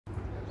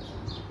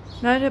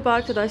Merhaba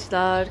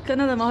arkadaşlar,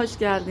 kanalıma hoş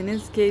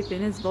geldiniz.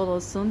 Keyfiniz bol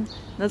olsun.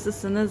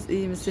 Nasılsınız,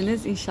 iyi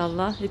misiniz?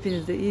 İnşallah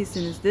hepiniz de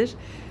iyisinizdir.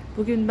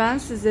 Bugün ben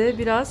size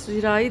biraz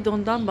zirai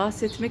dondan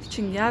bahsetmek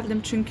için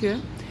geldim. Çünkü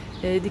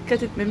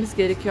dikkat etmemiz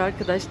gerekiyor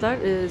arkadaşlar.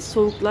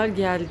 Soğuklar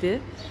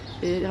geldi.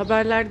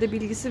 Haberlerde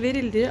bilgisi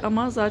verildi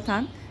ama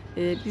zaten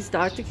biz de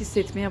artık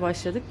hissetmeye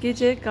başladık.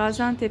 Gece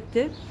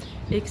Gaziantep'te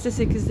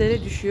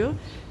 -8'lere düşüyor.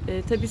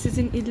 Tabii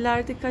sizin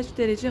illerde kaç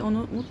derece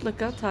onu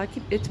mutlaka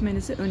takip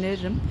etmenizi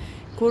öneririm.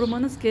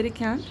 Korumanız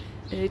gereken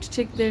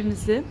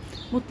çiçeklerinizi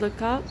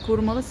mutlaka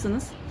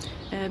korumalısınız.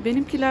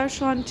 Benimkiler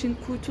şu an için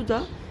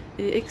kuytuda.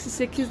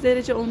 -8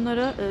 derece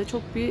onlara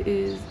çok bir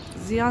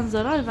ziyan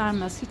zarar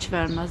vermez, hiç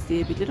vermez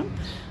diyebilirim.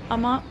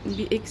 Ama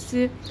bir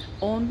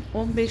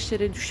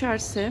 -10-15'lere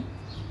düşerse,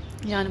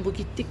 yani bu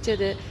gittikçe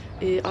de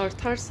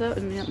artarsa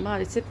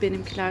maalesef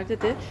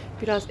benimkilerde de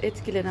biraz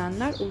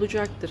etkilenenler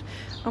olacaktır.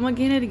 Ama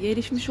geneli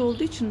gelişmiş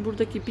olduğu için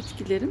buradaki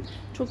bitkilerin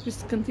çok bir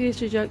sıkıntı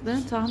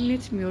yaşayacaklarını tahmin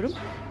etmiyorum.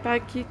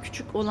 Belki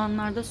küçük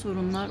olanlarda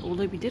sorunlar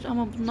olabilir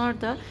ama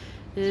bunlar da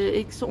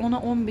 -10'a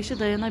 15'e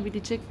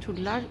dayanabilecek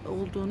türler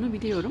olduğunu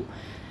biliyorum.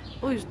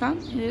 O yüzden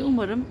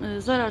umarım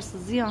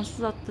zararsız,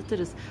 ziyansız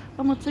atlatırız.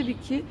 Ama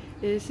tabii ki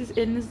siz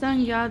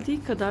elinizden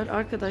geldiği kadar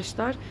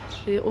arkadaşlar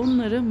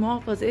onları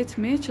muhafaza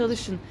etmeye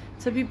çalışın.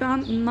 Tabii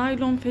ben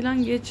naylon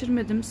falan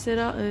geçirmedim,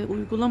 sera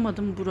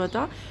uygulamadım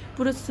burada.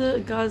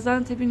 Burası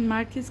Gaziantep'in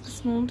merkez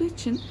kısmı olduğu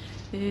için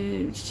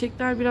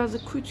çiçekler biraz da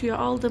kuytuya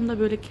aldığımda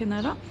böyle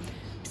kenara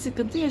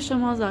sıkıntı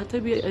yaşamazlar.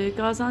 Tabii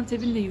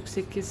Gaziantep'in de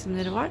yüksek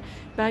kesimleri var.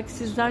 Belki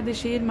sizler de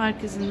şehir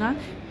merkezinden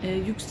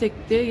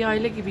yüksekte,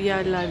 yayla gibi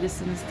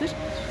yerlerdesinizdir.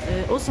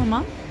 O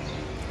zaman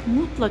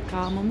mutlaka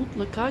ama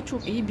mutlaka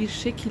çok iyi bir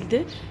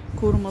şekilde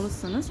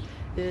korumalısınız.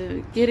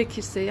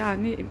 Gerekirse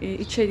yani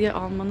içeriye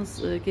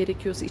almanız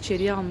gerekiyorsa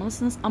içeriye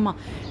almalısınız ama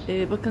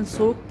bakın,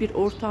 soğuk bir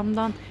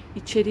ortamdan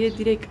içeriye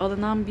direkt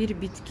alınan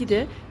bir bitki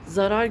de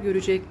zarar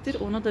görecektir.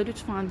 Ona da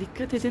lütfen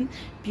dikkat edin.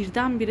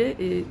 Birdenbire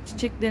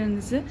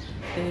çiçeklerinizi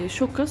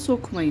şoka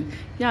sokmayın.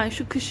 Yani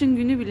şu kışın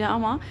günü bile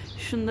ama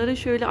şunları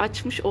şöyle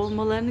açmış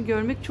olmalarını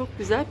görmek çok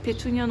güzel.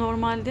 Petunya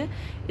normalde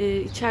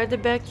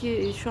içeride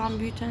belki şu an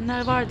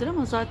büyütenler vardır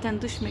ama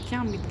zaten dış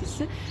mekan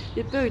bitkisi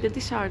ve böyle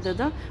dışarıda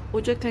da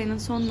Ocak ayının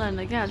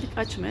sonlarına geldik,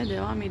 açmaya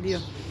devam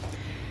ediyor.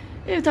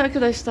 Evet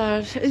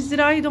arkadaşlar,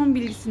 zirai don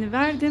bilgisini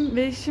verdim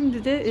ve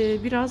şimdi de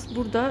biraz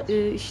burada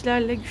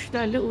işlerle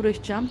güçlerle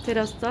uğraşacağım.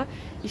 Terasta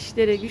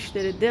işlere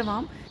güçlere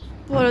devam.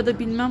 Bu arada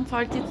bilmem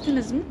fark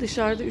ettiniz mi?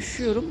 Dışarıda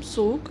üşüyorum,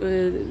 soğuk.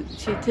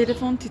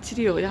 Telefon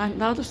titriyor. Yani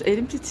daha doğrusu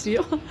elim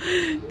titriyor.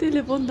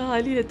 Telefon da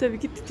haliyle tabii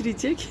ki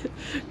titreyecek.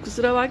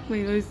 Kusura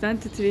bakmayın, o yüzden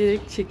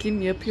titreyerek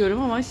çekim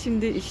yapıyorum ama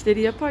şimdi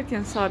işleri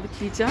yaparken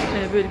sabitleyeceğim.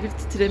 Böyle bir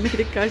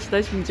titremeyle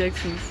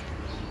karşılaşmayacaksınız.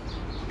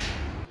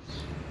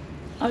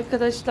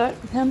 Arkadaşlar,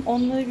 hem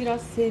onları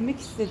biraz sevmek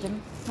istedim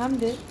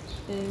hem de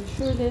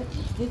şöyle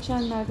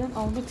geçenlerden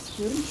almak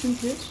istiyorum.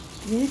 Çünkü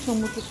yeni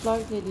tomurcuklar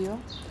geliyor.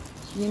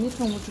 Yeni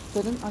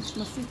tomurcukların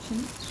açması için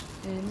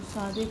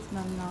müsaade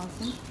etmem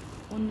lazım.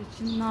 Onun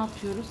için ne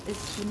yapıyoruz?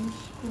 Eskimiş,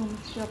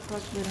 kurumuş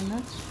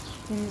yapraklarını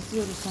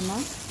temizliyoruz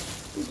hemen.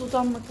 Bir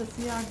dudam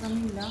makası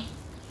yardımıyla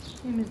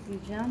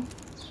temizleyeceğim.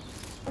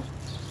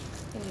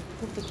 Evet,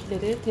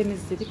 buradakileri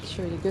temizledik.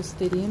 Şöyle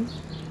göstereyim.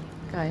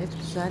 Gayet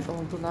güzel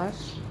oldular.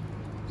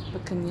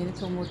 Bakın, yeni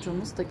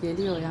tomurcuğumuz da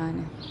geliyor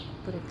yani.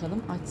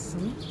 Bırakalım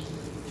açsın.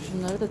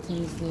 Şunları da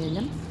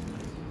temizleyelim.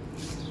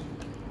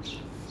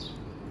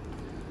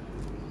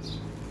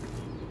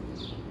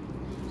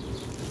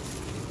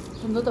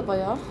 Bunda da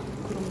bayağı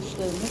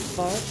kurumuşlarımız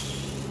var.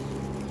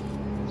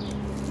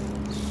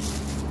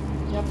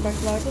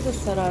 Yapraklarda da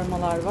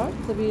sararmalar var.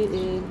 Tabii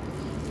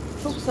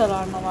çok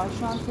sararma var.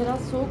 Şu an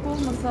teras soğuk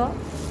olmasa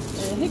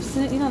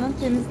hepsini inanın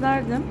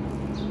temizlerdim.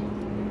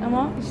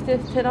 Ama işte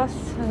teras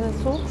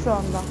soğuk şu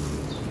anda.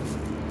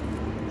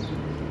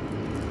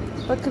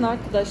 Bakın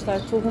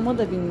arkadaşlar, tohuma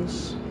da binmiş.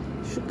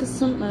 Şu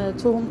kısım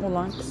tohum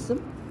olan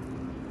kısım.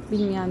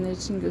 Bilmeyenler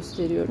için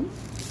gösteriyorum.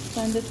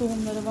 Bende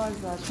tohumları var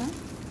zaten.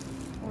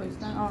 O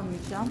yüzden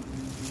almayacağım.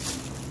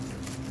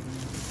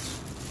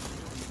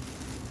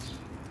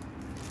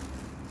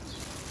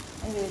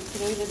 Evet,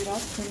 burayı da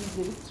biraz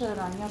temizledik.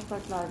 Sararan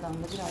yapraklardan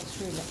da biraz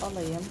şöyle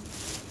alayım.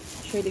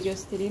 Şöyle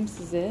göstereyim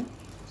size.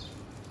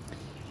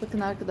 Bakın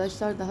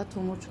arkadaşlar, daha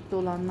tomurcuklu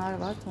olanlar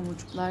var.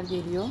 Tomurcuklar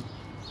geliyor.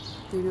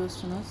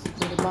 Görüyorsunuz.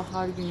 Böyle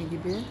bahar günü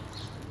gibi.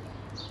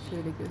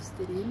 Şöyle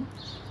göstereyim.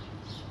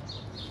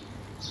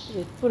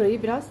 Evet,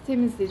 burayı biraz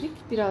temizledik.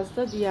 Biraz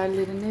da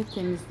diğerlerini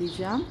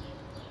temizleyeceğim.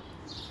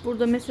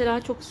 Burada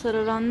mesela çok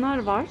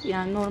sararanlar var.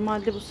 Yani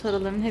normalde bu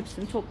sarıların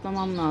hepsini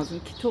toplamam lazım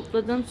ki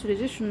topladığım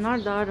sürece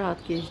şunlar daha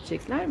rahat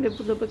gelişecekler. Ve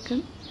burada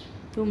bakın,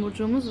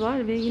 tomurcuğumuz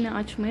var ve yine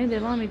açmaya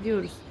devam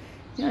ediyoruz.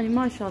 Yani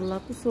maşallah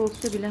bu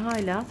soğukta bile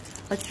hala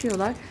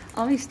açıyorlar.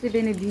 Ama işte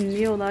beni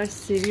dinliyorlar,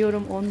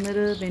 seviyorum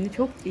onları, beni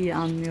çok iyi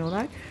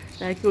anlıyorlar.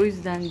 Belki o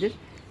yüzdendir.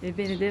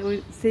 Beni de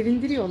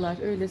sevindiriyorlar,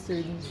 öyle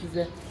söyleyeyim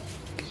size.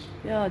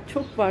 Ya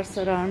çok var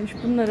sararmış.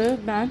 Bunları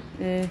ben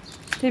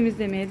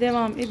temizlemeye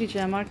devam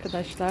edeceğim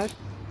arkadaşlar.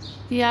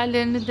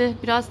 Diğerlerini de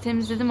biraz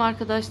temizledim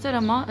arkadaşlar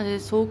ama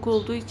soğuk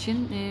olduğu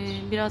için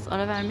biraz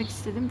ara vermek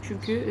istedim.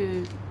 Çünkü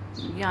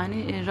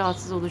yani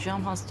rahatsız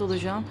olacağım, hasta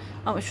olacağım.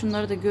 Ama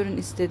şunları da görün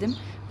istedim.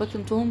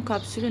 Bakın tohum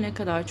kapsülü ne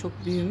kadar çok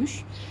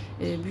büyümüş.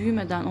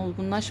 Büyümeden,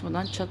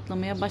 olgunlaşmadan,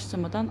 çatlamaya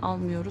başlamadan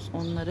almıyoruz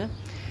onları.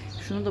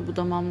 Şunu da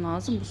budamam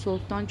lazım. Bu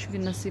soğuktan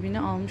çünkü nasibini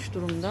almış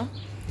durumda.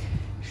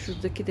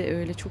 Şuradaki de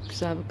öyle çok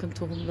güzel, bakın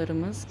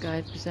tohumlarımız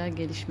gayet güzel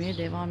gelişmeye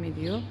devam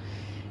ediyor.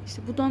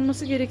 İşte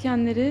budanması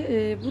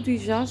gerekenleri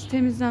budayacağız.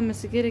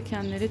 Temizlenmesi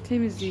gerekenleri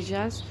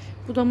temizleyeceğiz.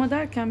 Budama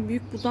derken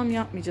büyük budam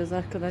yapmayacağız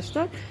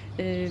arkadaşlar.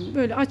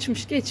 Böyle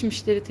açmış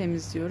geçmişleri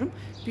temizliyorum.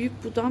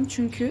 Büyük budam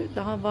çünkü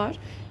daha var.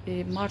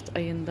 Mart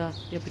ayında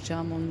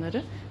yapacağım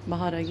onları.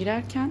 Bahara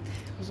girerken.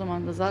 O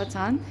zaman da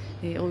zaten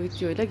o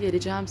videoyla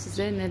geleceğim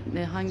size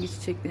hangi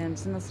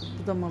çiçeklerimizi nasıl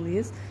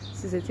budamalıyız.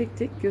 Size tek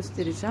tek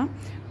göstereceğim.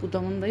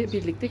 Budamını da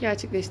birlikte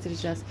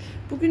gerçekleştireceğiz.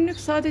 Bugünlük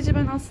sadece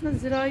ben aslında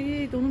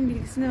zirai donun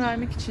bilgisini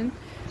vermek için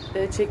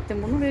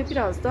çektim bunu ve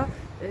biraz da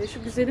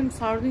şu güzelim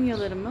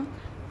sardunyalarımı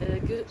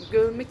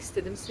görmek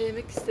istedim,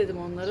 sevmek istedim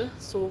onları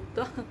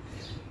soğukta.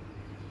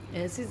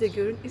 Siz de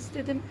görün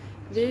istedim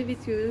ve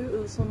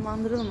videoyu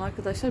sonlandıralım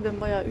arkadaşlar.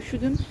 Ben bayağı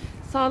üşüdüm.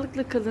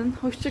 Sağlıklı kalın,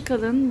 hoşça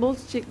kalın, bol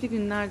çiçekli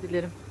günler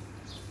dilerim.